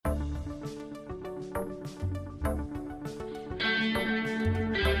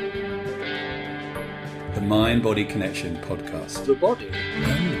the Mind Body Connection podcast. The body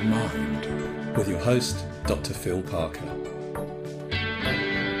and mind. With your host, Dr. Phil Parker.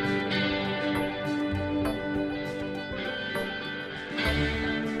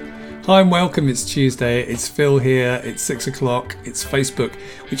 Hi and welcome, it's Tuesday, it's Phil here, it's 6 o'clock, it's Facebook,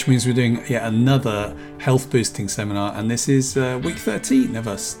 which means we're doing yet another health boosting seminar, and this is week 13 of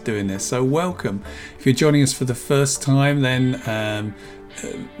us doing this, so welcome. If you're joining us for the first time, then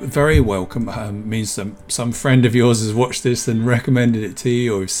very welcome. Means some friend of yours has watched this and recommended it to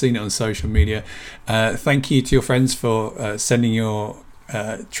you, or have seen it on social media. Thank you to your friends for sending your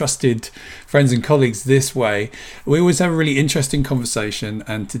trusted friends and colleagues this way. We always have a really interesting conversation,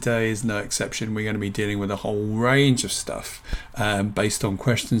 and today is no exception. We're going to be dealing with a whole range of stuff based on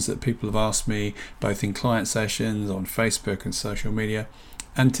questions that people have asked me, both in client sessions, on Facebook and social media.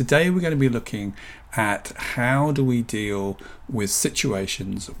 And today we're going to be looking at how do we deal with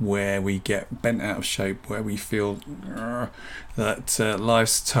situations where we get bent out of shape, where we feel that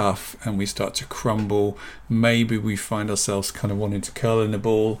life's tough and we start to crumble. Maybe we find ourselves kind of wanting to curl in a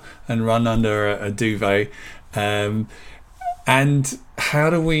ball and run under a duvet. And how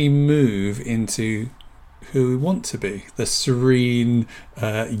do we move into who we want to be, the serene,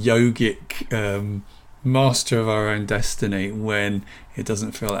 yogic master of our own destiny, when it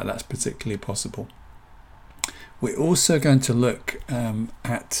doesn't feel like that's particularly possible. We're also going to look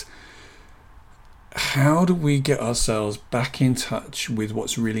at how do we get ourselves back in touch with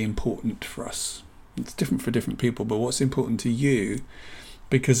what's really important for us. It's different for different people, but what's important to you,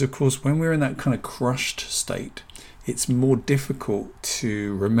 because of course when we're in that kind of crushed state, it's more difficult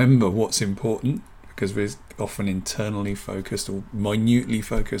to remember what's important, because we're often internally focused or minutely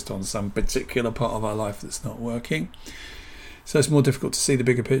focused on some particular part of our life that's not working. So it's more difficult to see the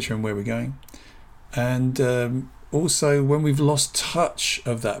bigger picture and where we're going. And also, when we've lost touch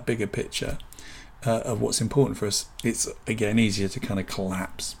of that bigger picture of what's important for us, it's again easier to kind of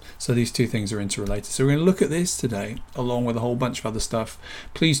collapse. So these two things are interrelated. So we're going to look at this today, along with a whole bunch of other stuff.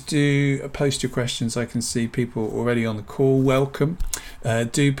 Please do post your questions. I can see people already on the call. Welcome.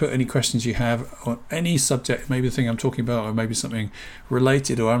 Do put any questions you have on any subject, maybe the thing I'm talking about, or maybe something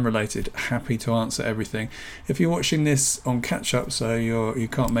related or unrelated. Happy to answer everything. If you're watching this on catch up, so you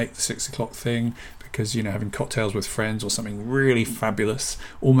can't make the 6 o'clock thing because having cocktails with friends or something really fabulous,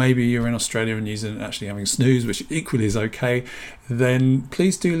 or maybe you're in Australia and New Zealand actually having snooze, which equally is okay, then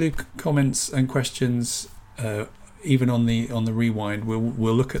please do leave comments and questions even on the rewind.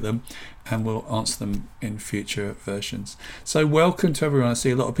 We'll look at them and we'll answer them in future versions. So welcome to everyone. I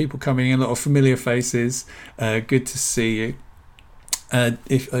see a lot of people coming in, a lot of familiar faces. Good to see you.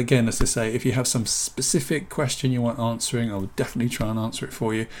 If again, as I say, if you have some specific question you want answering, I will definitely try and answer it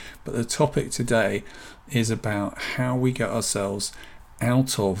for you. But the topic today is about how we get ourselves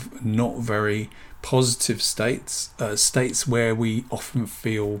out of not very positive states, states where we often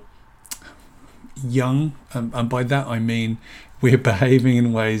feel young, and by that I mean we're behaving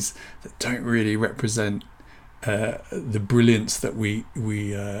in ways that don't really represent the brilliance that we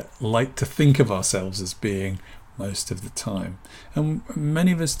like to think of ourselves as being most of the time. And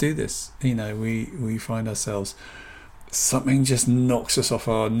many of us do this. We find ourselves, something just knocks us off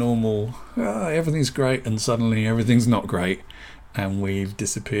our normal everything's great, and suddenly everything's not great, and we've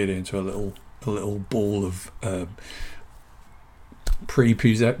disappeared into a little ball of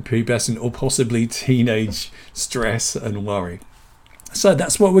prepubescent or possibly teenage stress and worry. So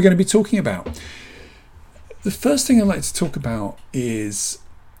that's what we're going to be talking about. The first thing I'd like to talk about is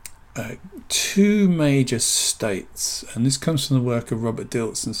two major states, and this comes from the work of Robert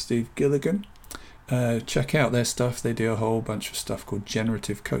Dilts and Steve Gilligan. Check out their stuff. They do a whole bunch of stuff called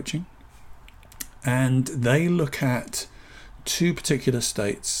generative coaching, and they look at two particular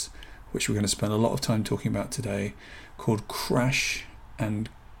states which we're going to spend a lot of time talking about today, called crash and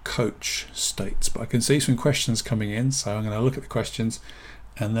coach states. But I can see some questions coming in, so I'm going to look at the questions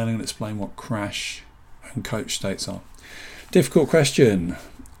and then I'm going to explain what crash and coach states are. Difficult question.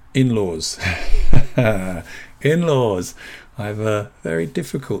 In-laws. In-laws. I have a very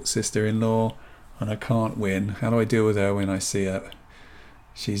difficult sister-in-law and I can't win. How do I deal with her when I see her?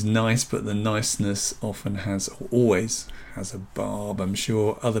 She's nice, but the niceness often always has a barb. I'm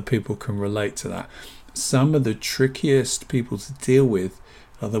sure other people can relate to that. Some of the trickiest people to deal with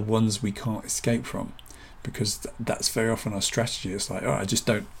are the ones we can't escape from, because that's very often our strategy. It's like, I'm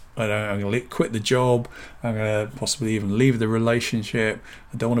going to quit the job. I'm going to possibly even leave the relationship.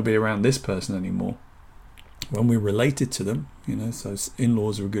 I don't want to be around this person anymore. When we're related to them, so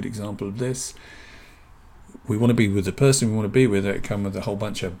in-laws are a good example of this. We want to be with the person we want to be with. It comes with a whole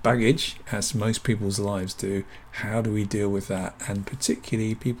bunch of baggage, as most people's lives do. How do we deal with that? And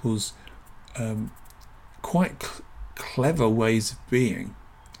particularly people's quite clever ways of being,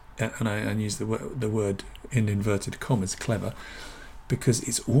 and I use the word in inverted commas, clever, because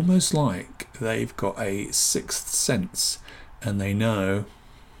it's almost like they've got a sixth sense and they know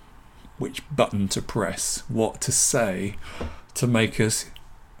which button to press, what to say to make us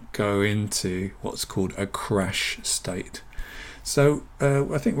go into what's called a crash state. So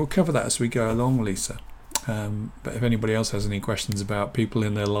I think we'll cover that as we go along, Lisa. But if anybody else has any questions about people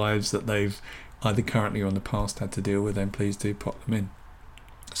in their lives that they've either currently or in the past had to deal with, then please do pop them in.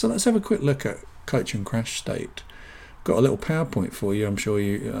 So let's have a quick look at coach and crash state. Got a little PowerPoint for you. I'm sure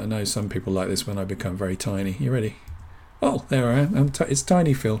I know some people like this when I become very tiny. You ready? Oh, there I am. It's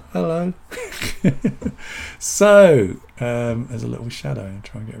Tiny Phil. Hello. So, there's a little shadow. I'll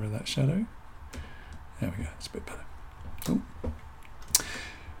try and get rid of that shadow. There we go. It's a bit better. Oh.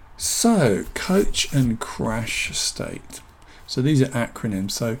 So, coach and crash state. So these are acronyms.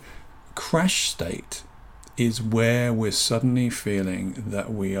 So, crash state is where we're suddenly feeling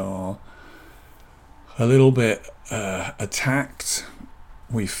that we are a little bit attacked.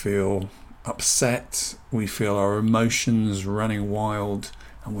 We feel upset, we feel our emotions running wild,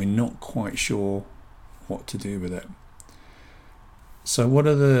 and we're not quite sure what to do with it. So what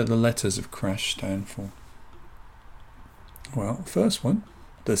are the letters of crash stand for? Well, first one,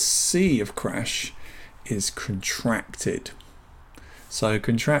 the C of crash is contracted. So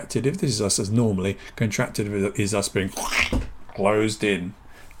contracted, if this is us as normally, contracted is us being closed in,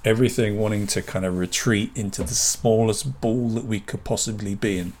 everything wanting to kind of retreat into the smallest ball that we could possibly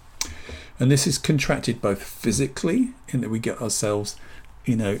be in. And this is contracted both physically, in that we get ourselves,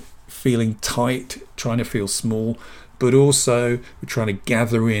 feeling tight, trying to feel small, but also we're trying to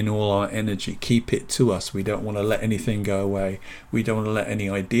gather in all our energy, keep it to us. We don't want to let anything go away. We don't want to let any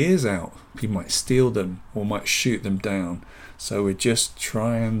ideas out. We might steal them or might shoot them down. So we're just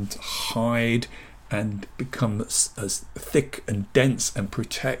trying to hide and become as thick and dense and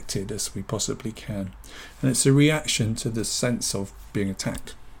protected as we possibly can. And it's a reaction to the sense of being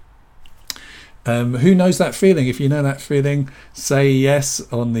attacked. Who knows that feeling? If you know that feeling, say yes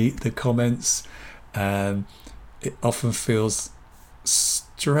on the comments. It often feels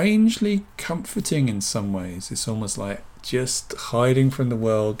strangely comforting in some ways. It's almost like just hiding from the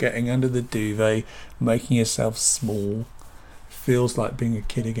world, getting under the duvet, making yourself small. Feels like being a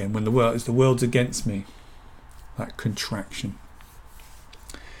kid again when the world's against me. That contraction.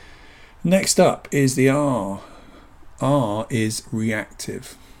 Next up is the R. R is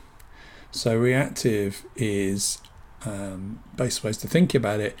reactive. So reactive is, best ways to think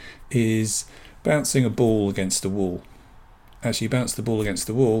about it, is bouncing a ball against a wall. As you bounce the ball against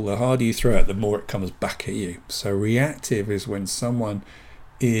the wall, the harder you throw it, the more it comes back at you. So reactive is when someone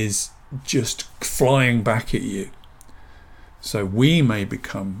is just flying back at you. So we may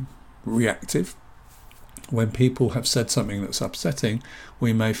become reactive. When people have said something that's upsetting,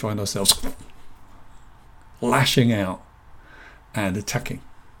 we may find ourselves lashing out and attacking.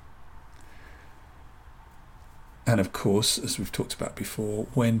 And of course, as we've talked about before,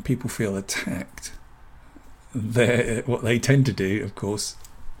 when people feel attacked, what they tend to do, of course,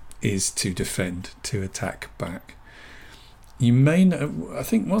 is to defend, to attack back. You may know, I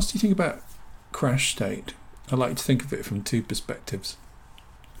think, whilst you think about crash state, I like to think of it from two perspectives.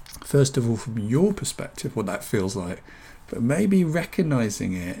 First of all, from your perspective, what that feels like, but maybe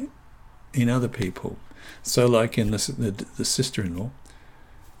recognizing it in other people. So like in the sister-in-law,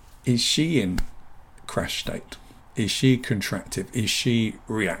 is she in crash state? Is she contractive? Is she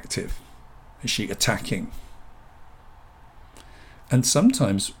reactive? Is she attacking? And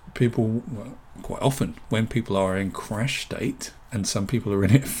sometimes people, well, quite often, when people are in crash state, and some people are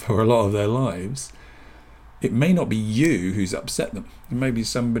in it for a lot of their lives, it may not be you who's upset them. It may be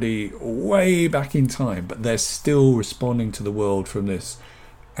somebody way back in time, but they're still responding to the world from this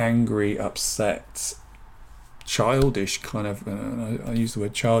angry, upset, childish kind of, I use the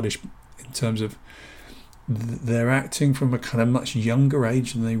word childish in terms of they're acting from a kind of much younger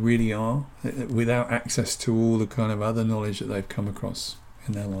age than they really are, without access to all the kind of other knowledge that they've come across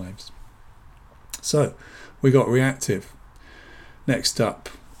in their lives. So we got reactive. Next up,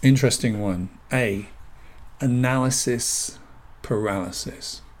 interesting one, A, analysis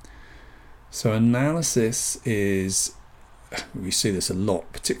paralysis. So analysis is, we see this a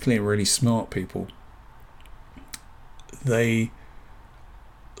lot, particularly in really smart people. They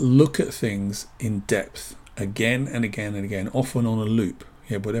look at things in depth again and again and again, often on a loop.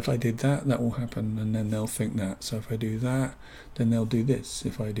 Yeah, but if I did that, that will happen, and then they'll think that. So if I do that, then they'll do this.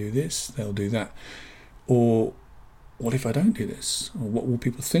 If I do this, they'll do that. Or what if I don't do this? Or what will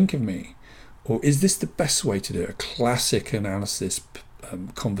people think of me? Or is this the best way to do it? A classic analysis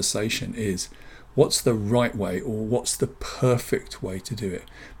conversation is, what's the right way, or what's the perfect way to do it,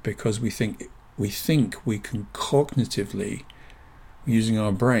 because we think we can cognitively, using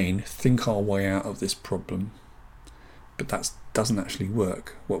our brain, think our way out of this problem. But that doesn't actually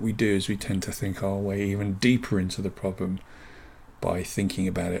work. What we do is we tend to think our way even deeper into the problem by thinking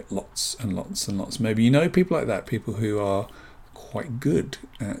about it lots and lots and lots. Maybe you know people like that, people who are quite good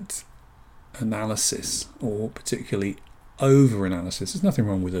at analysis, or particularly over-analysis. There's nothing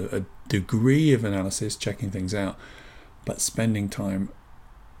wrong with a degree of analysis, checking things out, but spending time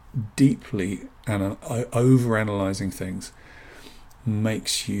deeply and over-analysing things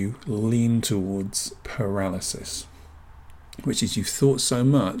makes you lean towards paralysis, which is you've thought so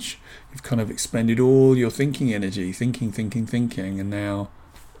much, you've kind of expended all your thinking energy, thinking, and now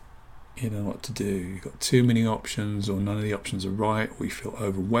you don't know what to do. You've got too many options, or none of the options are right, or you feel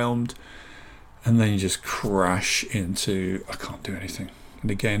overwhelmed, and then you just crash into, I can't do anything.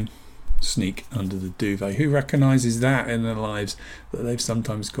 And again, sneak under the duvet. Who recognises that in their lives, that they've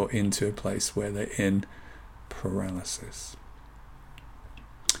sometimes got into a place where they're in paralysis?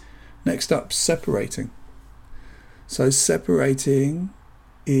 Next up, separating. So separating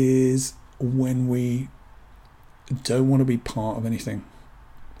is when we don't want to be part of anything.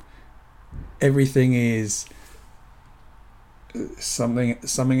 Everything is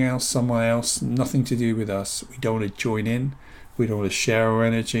something else, somewhere else, nothing to do with us. We don't want to join in. We don't want to share our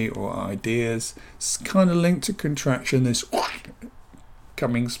energy or ideas. It's kind of linked to contraction, this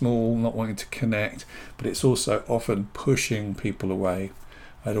coming small, not wanting to connect, but it's also often pushing people away.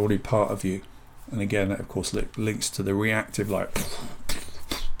 I don't want to be part of you. And again, that of course links to the reactive, like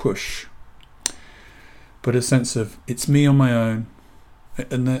push. But a sense of, it's me on my own.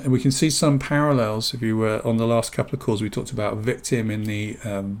 And we can see some parallels. If you were on the last couple of calls, we talked about a victim in the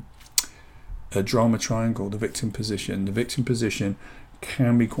drama triangle, the victim position. The victim position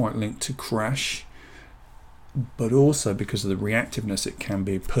can be quite linked to crash, but also because of the reactiveness, it can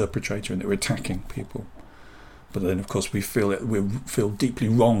be a perpetrator and they're attacking people. But then, of course, we feel deeply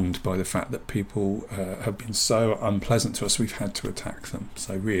wronged by the fact that people have been so unpleasant to us, we've had to attack them.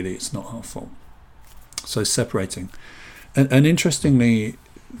 So really, it's not our fault. So separating. And interestingly,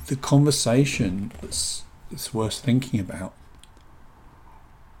 the conversation that's worth thinking about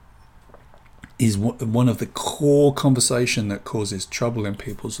is one of the core conversation that causes trouble in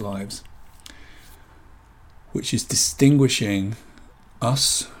people's lives, which is distinguishing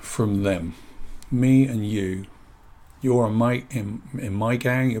us from them, me and you. You're in my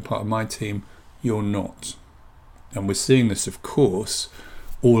gang, you're part of my team, you're not. And we're seeing this, of course,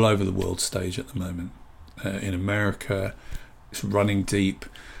 all over the world stage at the moment. In America, it's running deep,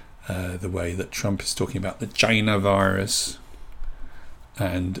 the way that Trump is talking about the China virus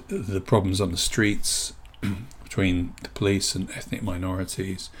and the problems on the streets between the police and ethnic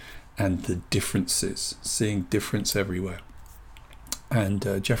minorities, and the differences, seeing difference everywhere.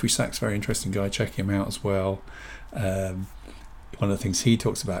 And Jeffrey Sachs, very interesting guy, check him out as well. One of the things he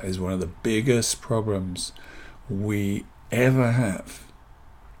talks about is one of the biggest problems we ever have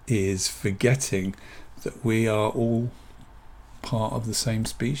is forgetting that we are all part of the same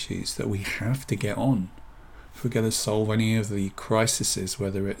species, that we have to get on if we're going to solve any of the crises,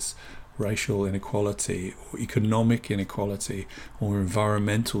 whether it's racial inequality or economic inequality or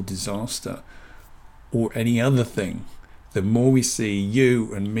environmental disaster or any other thing. The more we see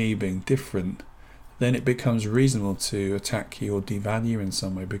you and me being different, then it becomes reasonable to attack you or devalue you in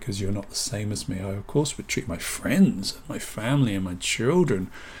some way because you're not the same as me. I, of course, would treat my friends and my family and my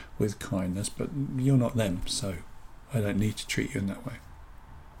children with kindness, but you're not them, so I don't need to treat you in that way.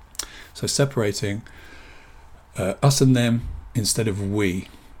 So separating us and them instead of we,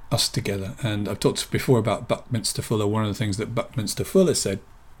 us together. And I've talked before about Buckminster Fuller. One of the things that Buckminster Fuller said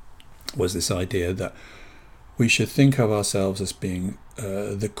was this idea that we should think of ourselves as being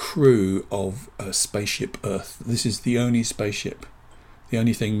the crew of spaceship Earth. This is the only spaceship, the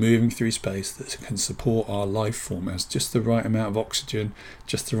only thing moving through space that can support our life form, has just the right amount of oxygen,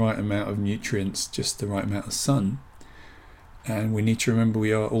 just the right amount of nutrients, just the right amount of sun. And we need to remember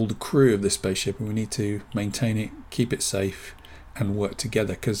we are all the crew of this spaceship, and we need to maintain it, keep it safe, and work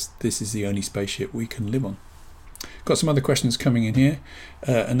together, because this is the only spaceship we can live on. Got some other questions coming in here.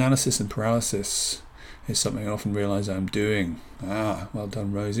 Analysis and paralysis is something I often realise I'm doing. Well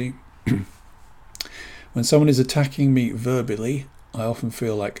done, Rosie. When someone is attacking me verbally, I often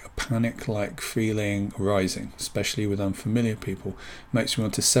feel like a panic-like feeling rising, especially with unfamiliar people. Makes me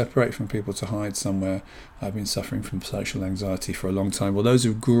want to separate from people, to hide somewhere. I've been suffering from social anxiety for a long time. Well, those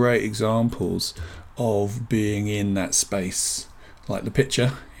are great examples of being in that space. Like the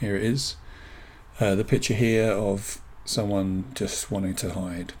picture, here it is. The picture here of someone just wanting to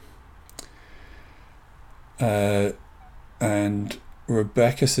hide. And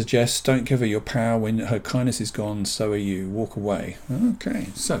Rebecca suggests, don't give her your power. When her kindness is gone, so are you. Walk away. Okay,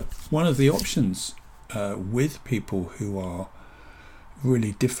 so one of the options with people who are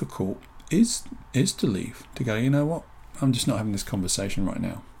really difficult is to leave, to go, you know what, I'm just not having this conversation right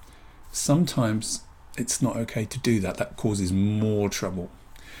now. Sometimes it's not okay to do that. That causes more trouble.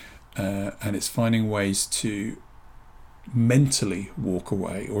 And it's finding ways to mentally walk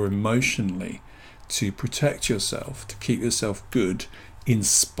away or emotionally to protect yourself, to keep yourself good in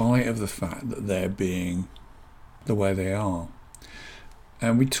spite of the fact that they're being the way they are.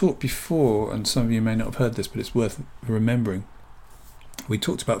 And we talked before, and some of you may not have heard this, but it's worth remembering. We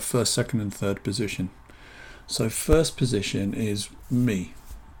talked about first, second and third position. So first position is me,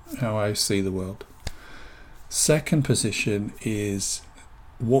 how I see the world. Second position is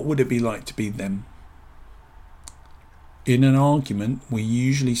what would it be like to be them? In an argument, we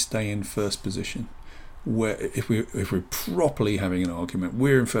usually stay in first position. Where if we're properly having an argument,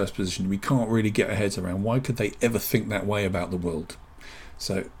 we're in first position. We can't really get our heads around why could they ever think that way about the world.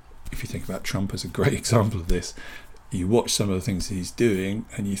 So if you think about Trump as a great example of this, you watch some of the things he's doing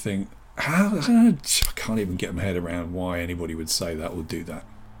and you think, I can't even get my head around why anybody would say that or do that.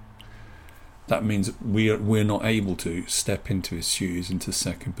 That means we're not able to step into his shoes into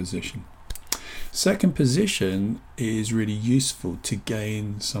second position. Second position is really useful to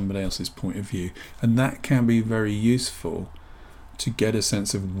gain somebody else's point of view, and that can be very useful to get a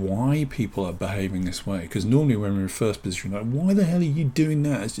sense of why people are behaving this way. Because normally when we're in first position, like, why the hell are you doing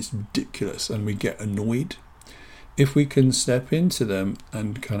that? It's just ridiculous, and we get annoyed. If we can step into them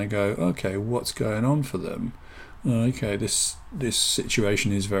and kind of go, okay, what's going on for them? Okay, this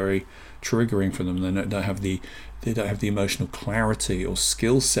situation is very triggering for them. They don't have the emotional clarity or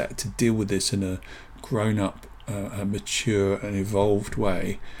skill set to deal with this in a grown-up, a mature and evolved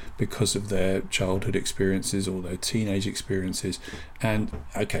way because of their childhood experiences or their teenage experiences. And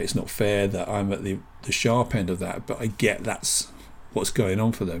okay, it's not fair that I'm at the sharp end of that, but I get that's what's going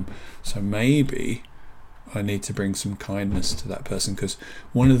on for them. So maybe I need to bring some kindness to that person, because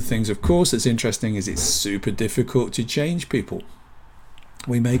one of the things, of course, that's interesting is it's super difficult to change people.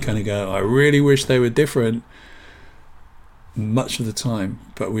 We may kind of go, I really wish they were different much of the time,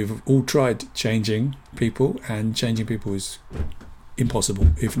 but we've all tried changing people, and changing people is impossible,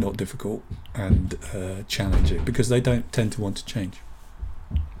 if not difficult, and challenging, because they don't tend to want to change.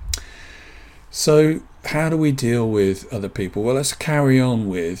 So how do we deal with other people? Well, let's carry on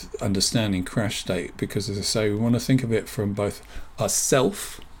with understanding crash state, because as I say, we want to think of it from both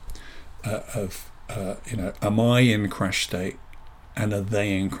ourself, am I in crash state, and are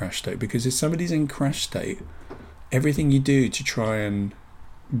they in crash state? Because if somebody's in crash state, everything you do to try and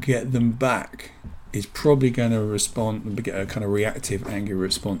get them back is probably going to respond and get a kind of reactive, angry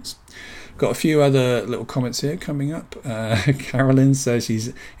response. Got a few other little comments here coming up. Carolyn says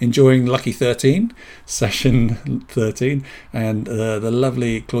she's enjoying Lucky 13, session 13, and the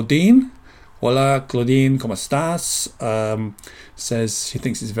lovely Claudine, hola Claudine, ¿cómo estás? Says she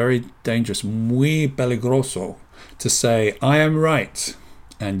thinks it's very dangerous, muy peligroso, to say I am right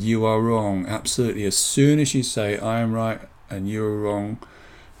and you are wrong. Absolutely. As soon as you say I am right and you are wrong,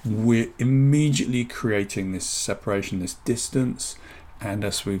 we're immediately creating this separation, this distance. And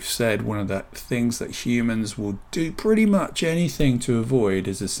as we've said, one of the things that humans will do pretty much anything to avoid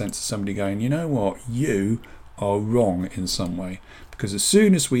is a sense of somebody going, you know what, you are wrong in some way. Because as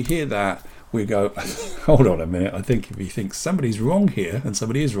soon as we hear that, we go, hold on a minute, I think if you think somebody's wrong here and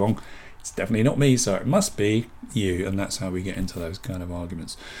somebody is wrong, it's definitely not me, so it must be you. And that's how we get into those kind of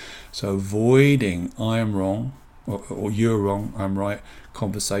arguments. So avoiding I am wrong or you're wrong, I'm right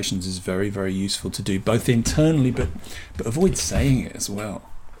conversations is very, very useful to do, both internally, but avoid saying it as well.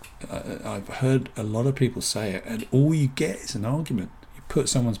 I've heard a lot of people say it, and all you get is an argument. You put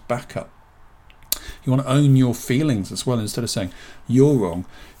someone's back up. You want to own your feelings as well. Instead of saying you're wrong,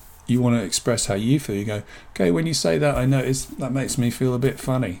 you want to express how you feel. You go, okay, when you say that, I notice that makes me feel a bit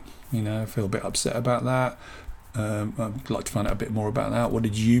funny. You know, I feel a bit upset about that. I'd like to find out a bit more about that. What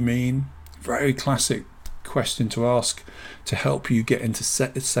did you mean? Very classic question to ask to help you get into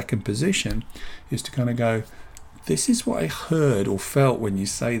second position is to kind of go, this is what I heard or felt when you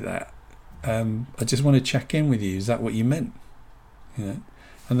say that. I just want to check in with you. Is that what you meant? You know,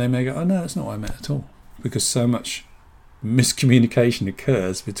 and they may go, oh no, that's not what I meant at all, because so much miscommunication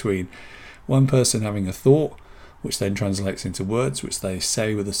occurs between one person having a thought, which then translates into words, which they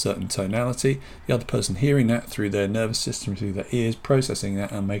say with a certain tonality, the other person hearing that through their nervous system, through their ears, processing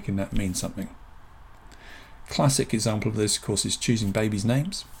that and making that mean something. Classic example of this, of course, is choosing babies'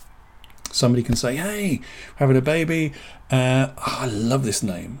 names. Somebody can say, hey, we're having a baby, I love this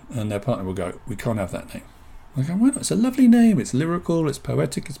name, and their partner will go, we can't have that name. I go, why not? It's a lovely name. It's lyrical. It's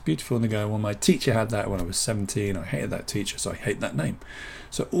poetic. It's beautiful. And they go, well, my teacher had that when I was 17. I hated that teacher, so I hate that name.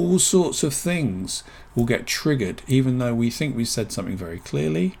 So all sorts of things will get triggered, even though we think we said something very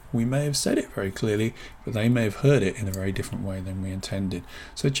clearly. We may have said it very clearly, but they may have heard it in a very different way than we intended.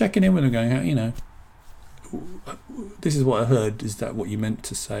 So checking in with them, going, this is what I heard. Is that what you meant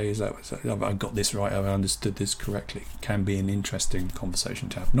to say? Is that have I got this right? Have I understood this correctly? Can be an interesting conversation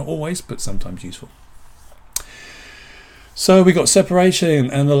to have. Not always, but sometimes useful. So we got separation,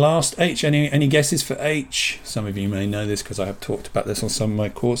 and the last H. Any guesses for H? Some of you may know this because I have talked about this on some of my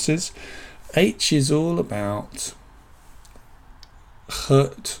courses. H is all about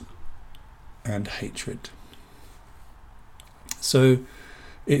hurt and hatred. So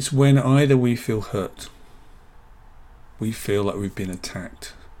it's when either we feel hurt, we feel like we've been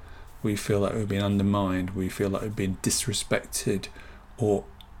attacked, we feel like we've been undermined, we feel like we've been disrespected or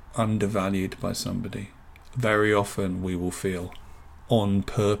undervalued by somebody. Very often we will feel on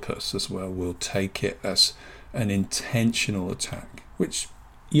purpose as well. We'll take it as an intentional attack, which,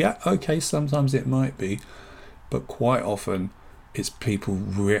 yeah, okay, sometimes it might be, but quite often it's people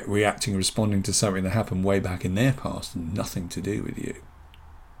reacting, responding to something that happened way back in their past and nothing to do with you.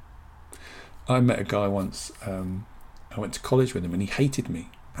 I met a guy once, I went to college with him, and he hated me,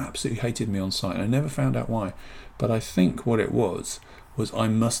 absolutely hated me on sight, and I never found out why, but I think what it was I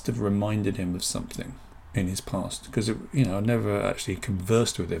must have reminded him of something in his past, because I never actually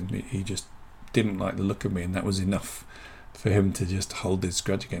conversed with him. He just didn't like the look of me, and that was enough for him to just hold this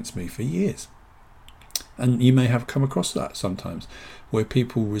grudge against me for years. And you may have come across that sometimes, where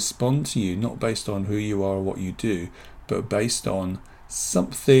people respond to you not based on who you are or what you do, but based on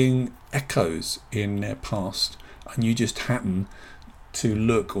something echoes in their past, and you just happen to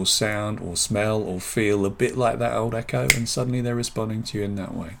look or sound or smell or feel a bit like that old echo, and suddenly they're responding to you in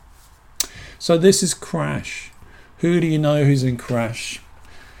that way. So this is crash. Who do you know who's in crash?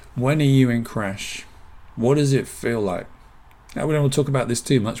 When are you in crash? What does it feel like? Now, we don't want to talk about this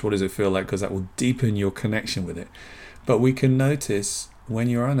too much, what does it feel like, because that will deepen your connection with it. But we can notice when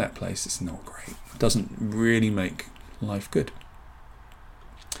you're in that place, it's not great. It doesn't really make life good.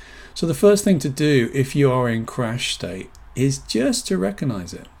 So the first thing to do if you are in crash state is just to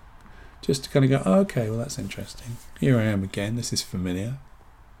recognize it. Just to kind of go, oh, okay, well, that's interesting. Here I am again. This is familiar.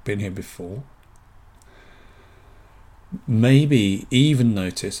 Been here before. Maybe even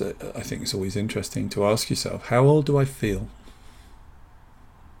notice, I think it's always interesting to ask yourself, how old do I feel?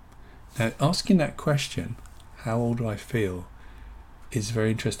 Now, asking that question, how old do I feel, is a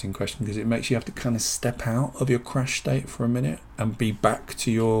very interesting question, because it makes you have to kind of step out of your crash state for a minute and be back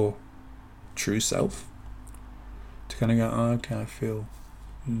to your true self. To kind of go, oh, okay, I feel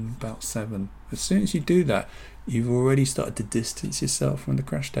about 7. As soon as you do that, you've already started to distance yourself from the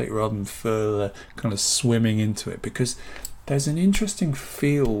crash state rather than further kind of swimming into it, because there's an interesting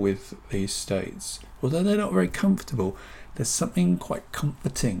feel with these states. Although they're not very comfortable, there's something quite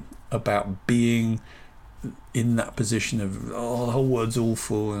comforting about being in that position of, oh, the whole world's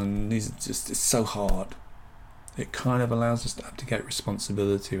awful and it's so hard. It kind of allows us to abdicate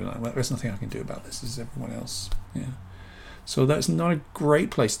responsibility. We're like, well, there's nothing I can do about this. This is everyone else. Yeah. So that's not a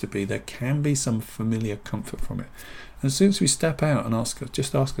great place to be. There can be some familiar comfort from it. And as soon as we step out and ask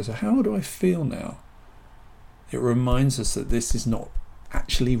ourselves, how do I feel now? It reminds us that this is not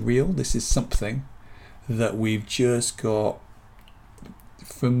actually real. This is something that we've just got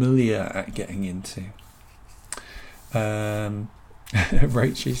familiar at getting into.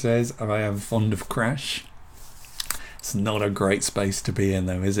 Rachel says, I am fond of crash. It's not a great space to be in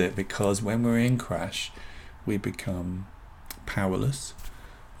though, is it? Because when we're in crash, we become powerless.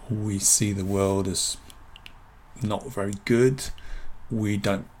 We see the world as not very good. We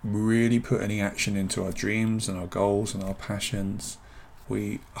don't really put any action into our dreams and our goals and our passions.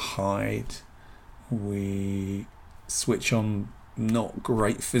 We hide. We switch on not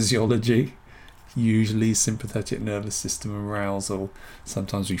great physiology, usually sympathetic nervous system arousal.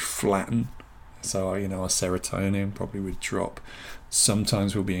 Sometimes we flatten, so our serotonin probably would drop.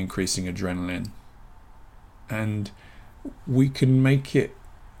 Sometimes we'll be increasing adrenaline, and we can make it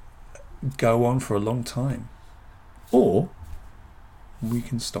go on for a long time, or we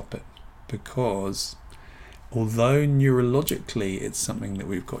can stop it, because although neurologically it's something that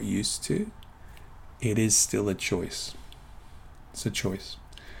we've got used to, it is still a choice. It's a choice.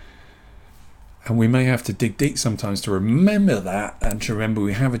 And we may have to dig deep sometimes to remember that, and to remember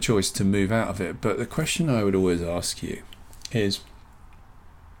we have a choice to move out of it. But the question I would always ask you is,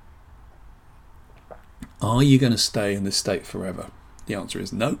 are you going to stay in this state forever? The answer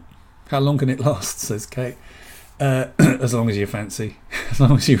is no. How long can it last, says Kate? As long as you fancy, as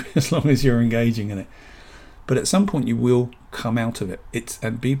long as you're engaging in it. But at some point you will come out of it.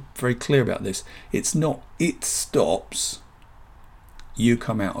 And be very clear about this. It's not it stops, you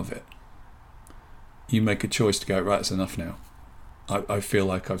come out of it. You make a choice to go, right, it's enough now. I feel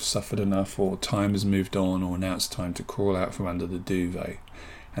like I've suffered enough, or time has moved on, or now it's time to crawl out from under the duvet.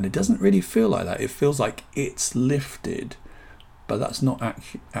 And it doesn't really feel like that. It feels like it's lifted, but that's not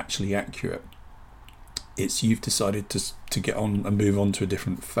actually accurate. It's you've decided to get on and move on to a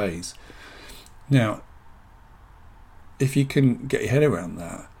different phase. Now, if you can get your head around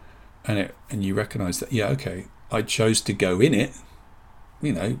that, and you recognise that, yeah, okay, I chose to go in it.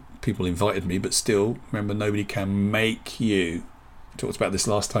 You know, people invited me, but still, remember, nobody can make you. I talked about this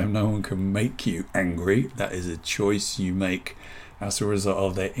last time. No one can make you angry. That is a choice you make as a result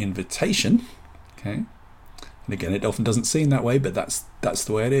of their invitation. Okay. And again, it often doesn't seem that way, but that's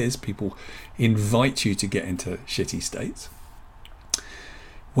the way it is. People invite you to get into shitty states.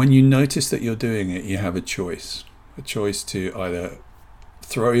 When you notice that you're doing it, you have a choice to either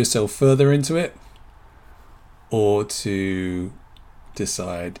throw yourself further into it, or to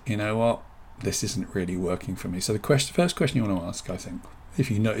decide, you know what, this isn't really working for me. So the first question you want to ask, I think,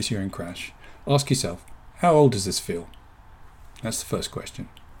 if you notice you're in crash, ask yourself, how old does this feel? That's the first question.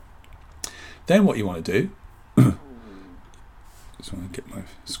 Then what you want to do, just want to get my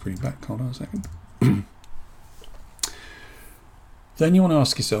screen back, hold on a second. Then you want to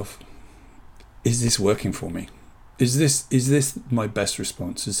ask yourself, is this working for me? Is this my best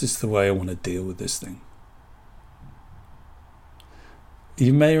response? Is this the way I want to deal with this thing?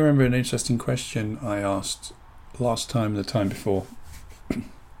 You may remember an interesting question I asked last time, the time before,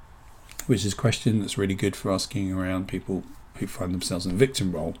 which is a question that's really good for asking around people who find themselves in a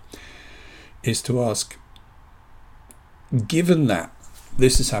victim role, is to ask, given that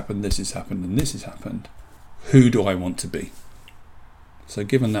this has happened, and this has happened, who do I want to be? So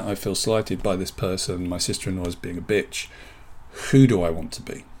given that I feel slighted by this person, my sister-in-law is being a bitch, who do I want to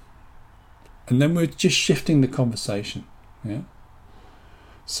be? And then we're just shifting the conversation. Yeah.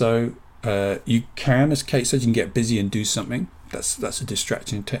 So you can, as Kate said, you can get busy and do something. That's a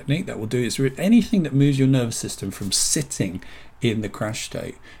distraction technique that will do. It's anything that moves your nervous system from sitting in the crash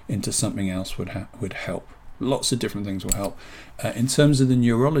state into something else would help. Lots of different things will help. In terms of the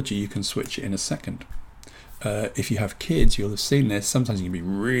neurology, you can switch it in a second. If you have kids, you'll have seen this. Sometimes you can be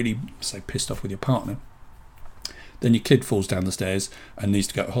really, say, pissed off with your partner. Then your kid falls down the stairs and needs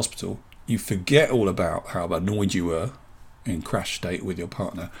to go to hospital. You forget all about how annoyed you were in crash state with your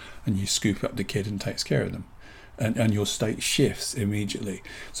partner, and you scoop up the kid and takes care of them. And your state shifts immediately.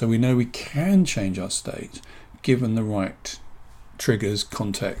 So we know we can change our state given the right triggers,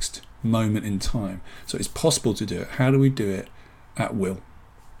 context, moment in time. So it's possible to do it. How do we do it? At will.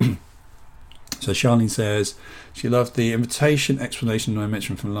 So Charlene says she loved the invitation explanation I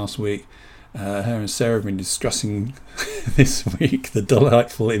mentioned from last week. Her and Sarah have been discussing this week the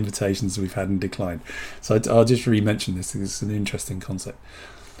delightful invitations we've had in decline. So I'll just re-mention this because it's an interesting concept.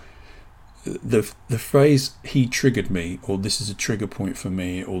 The phrase "he triggered me" or "this is a trigger point for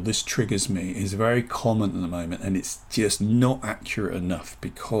me" or "this triggers me" is very common at the moment, and it's just not accurate enough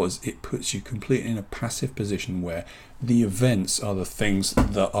because it puts you completely in a passive position where the events are the things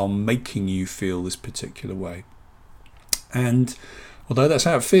that are making you feel this particular way. And although that's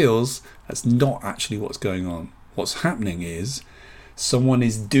how it feels, that's not actually what's going on. What's happening is someone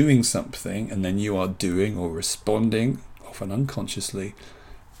is doing something, and then you are doing or responding, often unconsciously,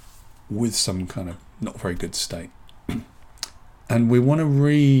 with some kind of not very good state. And we want to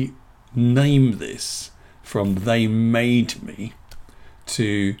rename this from "they made me"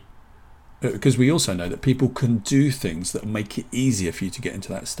 to, because we also know that people can do things that make it easier for you to get into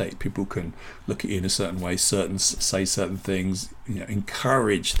that state. People can look at you in a certain way, say certain things,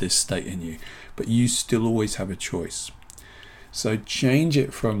 encourage this state in you, but you still always have a choice. So change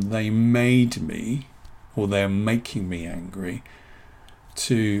it from "they made me" or "they're making me angry"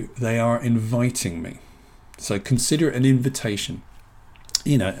 to "they are inviting me." So consider it an invitation.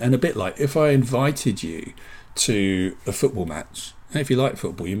 And a bit like if I invited you to a football match, and if you like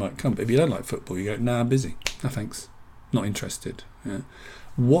football, you might come. But if you don't like football, you go, "Nah, I'm busy. No thanks. Not interested." Yeah?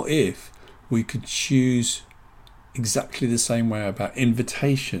 What if we could choose exactly the same way about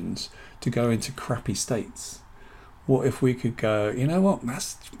invitations to go into crappy states? What if we could go, "You know what?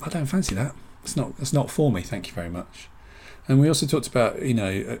 I don't fancy that. It's not for me. Thank you very much." And we also talked about,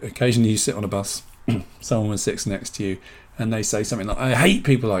 occasionally you sit on a bus, someone sits next to you, and they say something like, "I hate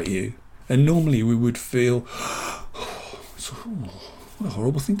people like you." And normally we would feel, what a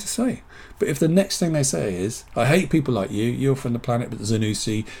horrible thing to say. But if the next thing they say is, "I hate people like you, you're from the planet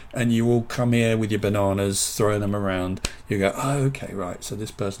Zanussi, and you all come here with your bananas, throwing them around," you go, "Oh, okay, right, so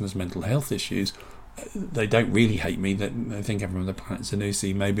this person has mental health issues. they don't really hate me. They think everyone on the planet's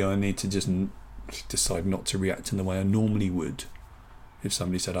Zanussi. Maybe I need to just decide not to react in the way I normally would if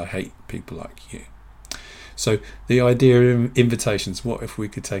somebody said, I hate people like you. So the idea of invitations, what if we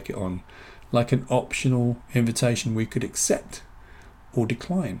could take it on like an optional invitation we could accept or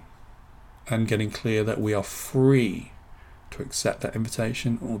decline, and getting clear that we are free to accept that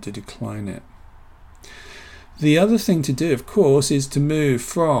invitation or to decline it. The other thing to do, of course, is to move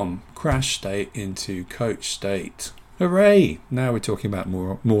from crash state into coach state. Hooray! Now we're talking about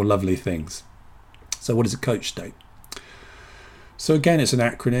more lovely things. So what is a coach state? So again, it's an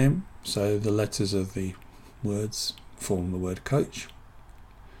acronym. So the letters of the words form the word coach.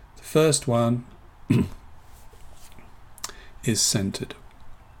 The first one is centered.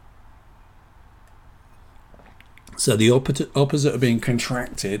 So the opposite of being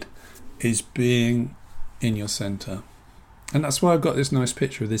contracted is being in your center. And that's why I've got this nice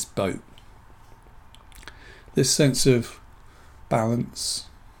picture of this boat. This sense of balance,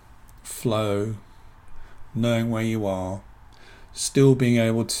 flow, knowing where you are, still being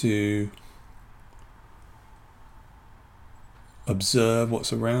able to observe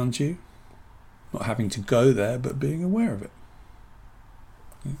what's around you, not having to go there, but being aware of it.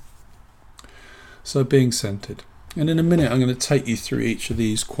 Yeah. So being centered. And in a minute, I'm going to take you through each of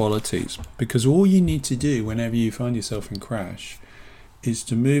these qualities, because all you need to do whenever you find yourself in crash is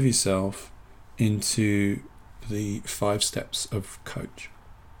to move yourself into the 5 steps of coach.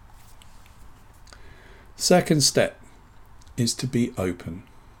 Second step is to be open.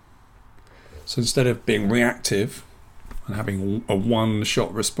 So instead of being reactive and having a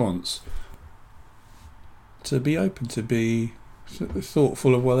one-shot response, to be open, to be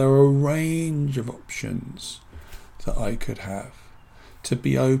thoughtful of, well, there are a range of options that I could have. To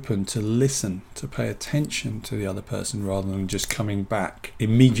be open, to listen, to pay attention to the other person rather than just coming back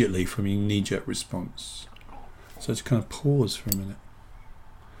immediately from your knee-jerk response. So to kind of pause for a minute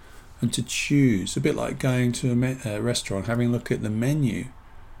and to choose, a bit like going to a restaurant, having a look at the menu.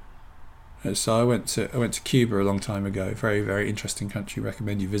 So I went to Cuba a long time ago. Very, very interesting country.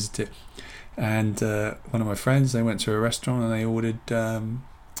 Recommend you visit it. And one of my friends, they went to a restaurant and they ordered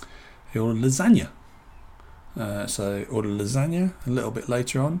lasagna. So they ordered lasagna. A little bit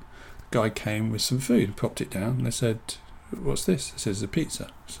later on, the guy came with some food, popped it down, and they said, "What's this?" I said, "It's a pizza."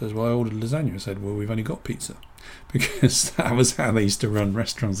 He says, "Well, I ordered lasagna." I said, "Well, we've only got pizza," because that was how they used to run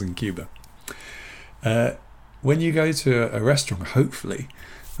restaurants in Cuba. When you go to a restaurant, hopefully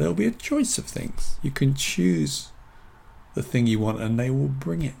there'll be a choice of things. You can choose the thing you want, and they will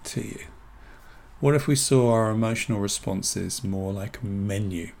bring it to you. What if we saw our emotional responses more like a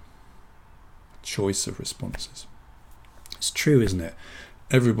menu? Choice of responses. It's true, isn't it?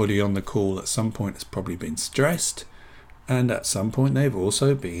 Everybody on the call at some point has probably been stressed, and at some point they've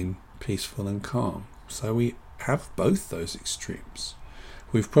also been peaceful and calm. So we have both those extremes.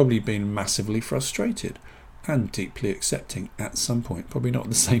 We've probably been massively frustrated and deeply accepting at some point, probably not at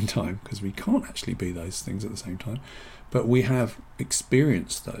the same time, because we can't actually be those things at the same time, but we have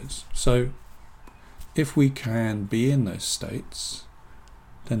experienced those. So if we can be in those states,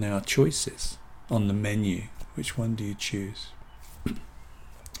 then there are choices on the menu. Which one do you choose? So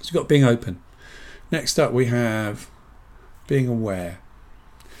you've got being open. Next up we have being aware.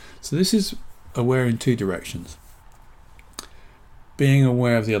 So this is aware in 2 directions. Being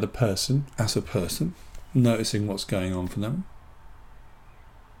aware of the other person as a person, noticing what's going on for them,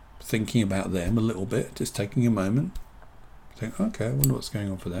 thinking about them a little bit, just taking a moment, think, okay, I wonder what's going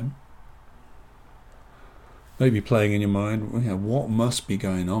on for them. Maybe playing in your mind, what must be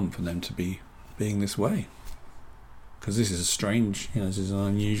going on for them to be being this way? Because this is a strange, this is an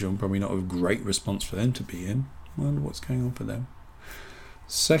unusual and probably not a great response for them to be in. I wonder what's going on for them.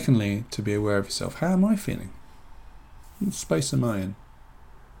 Secondly, to be aware of yourself. How am I feeling? What space am I in?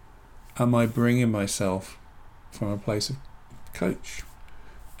 Am I bringing myself from a place of coach?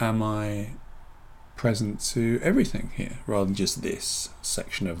 Am I present to everything here rather than just this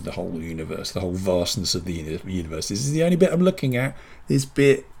section of the whole universe, the whole vastness of the universe? This is the only bit I'm looking at, this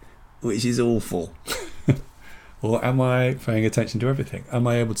bit which is awful. Or am I paying attention to everything? Am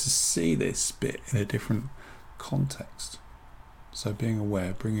I able to see this bit in a different context? So being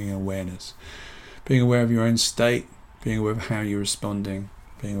aware, bringing awareness, being aware of your own state, being aware of how you're responding,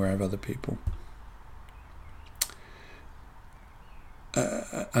 being aware of other people.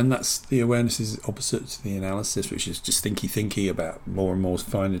 And that's the awareness is opposite to the analysis, which is just thinky about more and more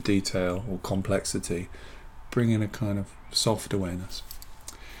finer detail or complexity. Bring in a kind of soft awareness.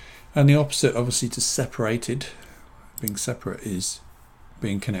 And the opposite, obviously, to separated, being separate, is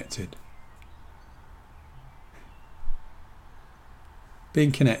being connected.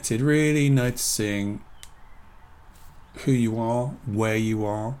 being connected, really noticing who you are, where you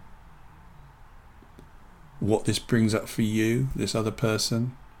are, what this brings up for you, this other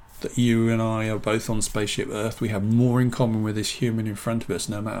person, that you and I are both on spaceship Earth. We have more in common with this human in front of us,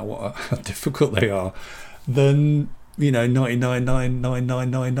 no matter how difficult they are, than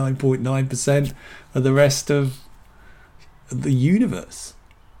 99.9999.9% of the rest of the universe.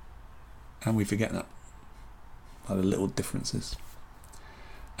 And we forget that by the little differences.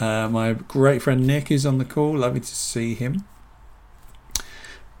 My great friend Nick is on the call. Lovely to see him.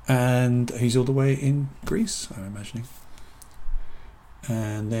 And he's all the way in Greece, I'm imagining.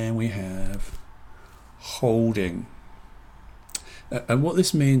 And then we have holding. And what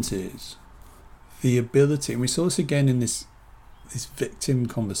this means is the ability, and we saw this again in this victim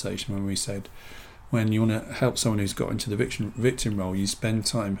conversation when we said, when you want to help someone who's got into the victim role, you spend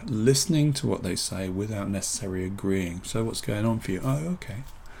time listening to what they say without necessarily agreeing. So what's going on for you? Oh, okay.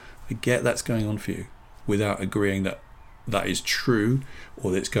 I get that's going on for you, without agreeing that is true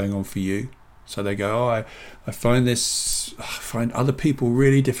or that it's going on for you. So they go, I find other people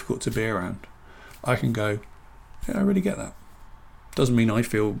really difficult to be around. I can go, yeah, I really get that. Doesn't mean I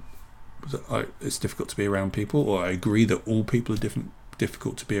feel that it's difficult to be around people, or I agree that all people are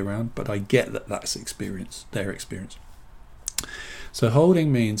difficult to be around, but I get that that's their experience. So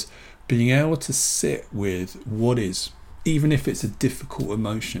holding means being able to sit with what is, even if it's a difficult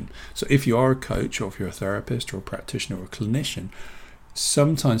emotion. So if you are a coach, or if you're a therapist or a practitioner or a clinician,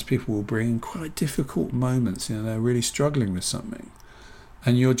 sometimes people will bring quite difficult moments, they're really struggling with something,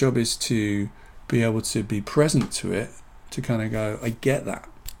 and your job is to be able to be present to it, to kind of go, I get that,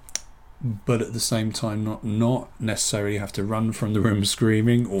 but at the same time not necessarily have to run from the room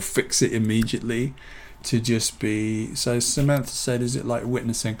screaming or fix it immediately, to just be. So Samantha said, is it like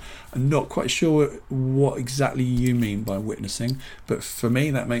witnessing? I'm not quite sure what exactly you mean by witnessing, but for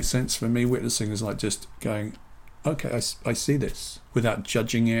me that makes sense. For me, witnessing is like just going, okay, I see this, without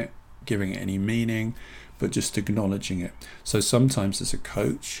judging it, giving it any meaning, but just acknowledging it. So sometimes as a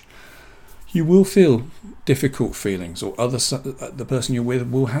coach, you will feel difficult feelings, or the person you're with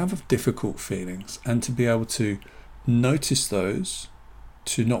will have difficult feelings, and to be able to notice those,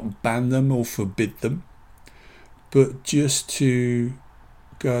 to not ban them or forbid them, but just to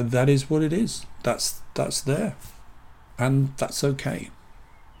go, that is what it is. That's there, and that's okay.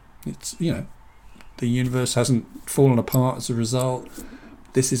 It's the universe hasn't fallen apart as a result.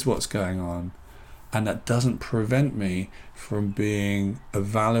 This is what's going on, and that doesn't prevent me from being a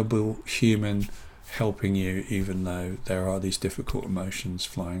valuable human, helping you, even though there are these difficult emotions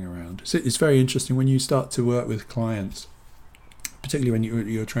flying around. So it's very interesting when you start to work with clients, particularly when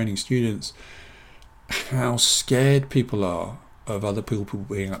you're training students, how scared people are of other people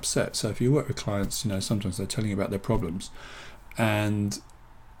being upset. So if you work with clients, sometimes they're telling you about their problems, and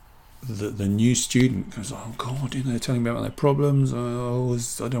the new student goes, oh God, they're telling me about their problems. Oh, I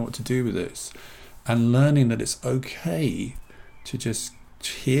don't know what to do with this. And learning that it's okay to just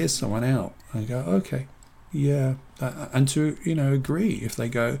hear someone out and go, okay, yeah, and to agree. If they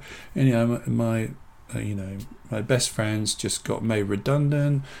go, my best friends just got made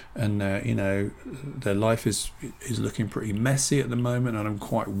redundant, and their life is looking pretty messy at the moment, and I'm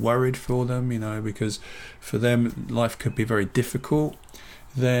quite worried for them, because for them life could be very difficult.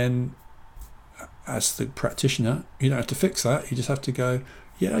 Then as the practitioner, you don't have to fix that. You just have to go,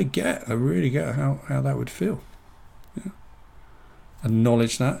 yeah, I really get how that would feel. Yeah.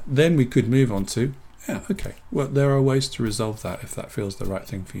 Acknowledge that. Then we could move on to, okay, well, there are ways to resolve that if that feels the right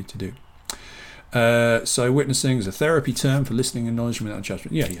thing for you to do. So witnessing is a therapy term for listening, acknowledgement without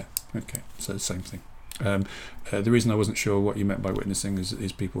judgment. Yeah, okay, so the same thing. The reason I wasn't sure what you meant by witnessing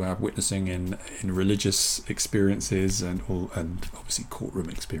is people have witnessing in religious experiences and obviously courtroom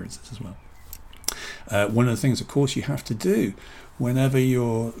experiences as well. One of the things, of course, you have to do whenever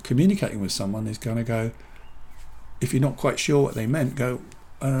you're communicating with someone is going to go, if you're not quite sure what they meant, go,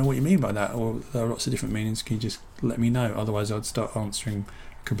 I don't know what you mean by that, or there are lots of different meanings, can you just let me know? Otherwise I'd start answering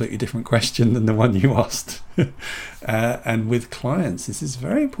a completely different question than the one you asked. And with clients, this is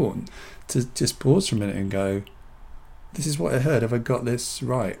very important, to just pause for a minute and go, this is what I heard, have I got this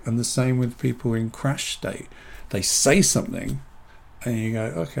right? And the same with people in crash state. They say something and you go,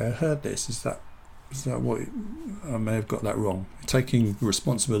 okay, I heard this, is that what, I may have got that wrong. Taking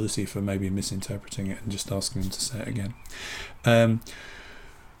responsibility for maybe misinterpreting it and just asking them to say it again.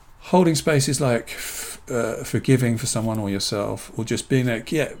 Holding space is like forgiving for someone or yourself, or just being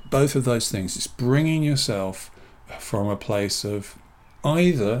like, both of those things. It's bringing yourself from a place of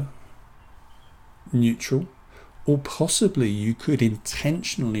either neutral Or possibly you could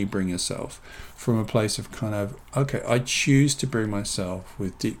intentionally bring yourself from a place of kind of, okay, I choose to bring myself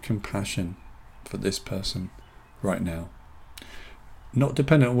with deep compassion for this person right now. Not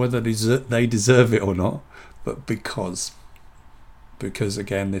dependent on whether they deserve it or not, but because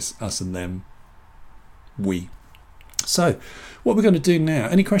again, this us and them, we. So what we're going to do now,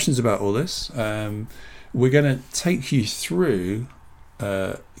 any questions about all this? We're going to take you through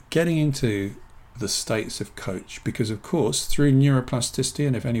getting into the states of coach, because of course through neuroplasticity,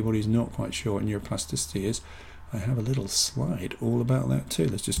 and if anybody's not quite sure what neuroplasticity is, I have a little slide all about that too.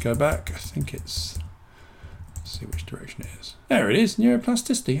 Let's just go back. I think it's, let's see which direction it is. There it is,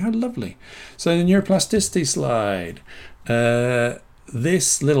 neuroplasticity. How lovely. So the neuroplasticity slide,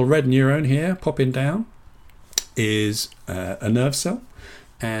 this little red neuron here popping down is a nerve cell,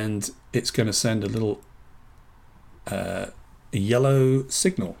 and it's going to send a little yellow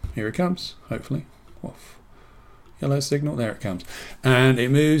signal. Here it comes, hopefully. Off. Yellow signal, there it comes. And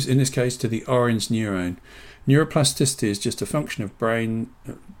it moves, in this case, to the orange neuron. Neuroplasticity is just a function of brain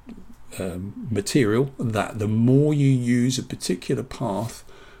material that the more you use a particular path,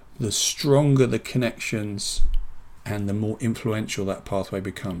 the stronger the connections and the more influential that pathway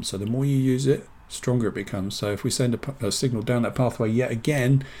becomes. So the more you use it, stronger it becomes. So if we send a signal down that pathway yet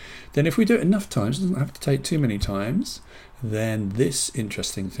again, then if we do it enough times, it doesn't have to take too many times, then this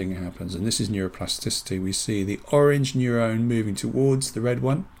interesting thing happens. And this is neuroplasticity. We see the orange neuron moving towards the red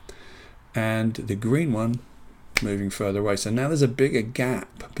one and the green one moving further away. So now there's a bigger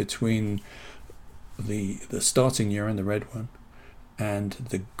gap between the starting neuron, the red one, and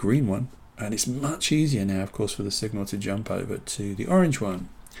the green one. And it's much easier now, of course, for the signal to jump over to the orange one.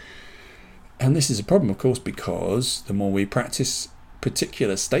 And this is a problem, of course, because the more we practice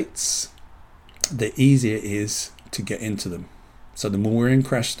particular states, the easier it is to get into them. So the more we're in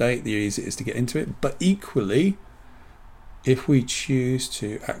crash state, the easier it is to get into it. But equally, if we choose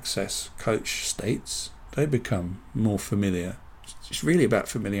to access coach states, they become more familiar. It's really about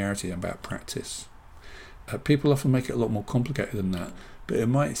familiarity and about practice. People often make it a lot more complicated than that. But in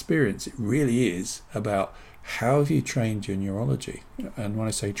my experience, it really is about how have you trained your neurology. And when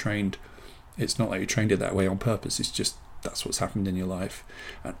I say trained, it's not like you trained it that way on purpose. It's just that's what's happened in your life.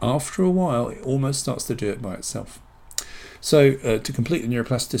 And after a while, it almost starts to do it by itself. So to complete the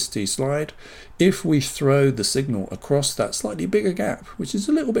neuroplasticity slide, if we throw the signal across that slightly bigger gap, which is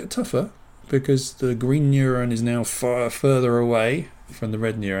a little bit tougher because the green neuron is now far further away from the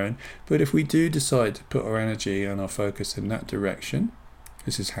red neuron, but if we do decide to put our energy and our focus in that direction,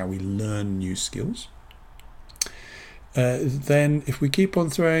 this is how we learn new skills, then if we keep on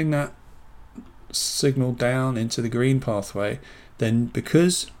throwing that signal down into the green pathway, then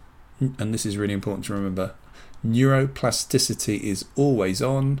because, and this is really important to remember, neuroplasticity is always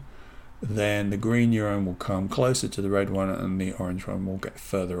on, then the green neuron will come closer to the red one and the orange one will get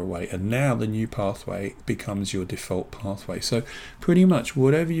further away. And now the new pathway becomes your default pathway. So pretty much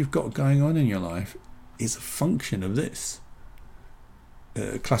whatever you've got going on in your life is a function of this.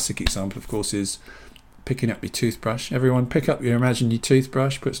 A classic example, of course, is picking up your toothbrush. Everyone imagine your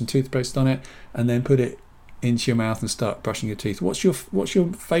toothbrush, put some toothpaste on it, and then put it into your mouth and start brushing your teeth. What's your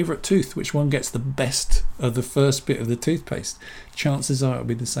favourite tooth? Which one gets the best of the first bit of the toothpaste? Chances are it'll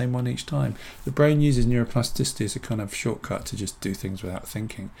be the same one each time. The brain uses neuroplasticity as a kind of shortcut to just do things without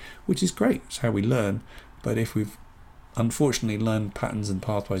thinking, which is great. It's how we learn. But if we've unfortunately learned patterns and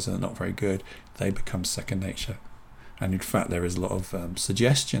pathways that are not very good, they become second nature. And in fact, there is a lot of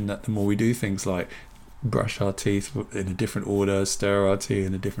suggestion that the more we do things like brush our teeth in a different order, stir our tea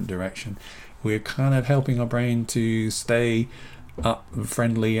in a different direction, we're kind of helping our brain to stay up,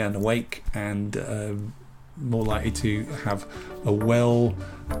 friendly and awake, and more likely to have a well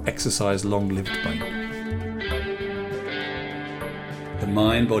exercised, long-lived brain. The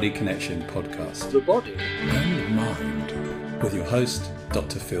Mind-Body Connection podcast. The body and mind. With your host,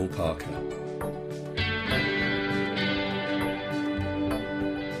 Dr. Phil Parker.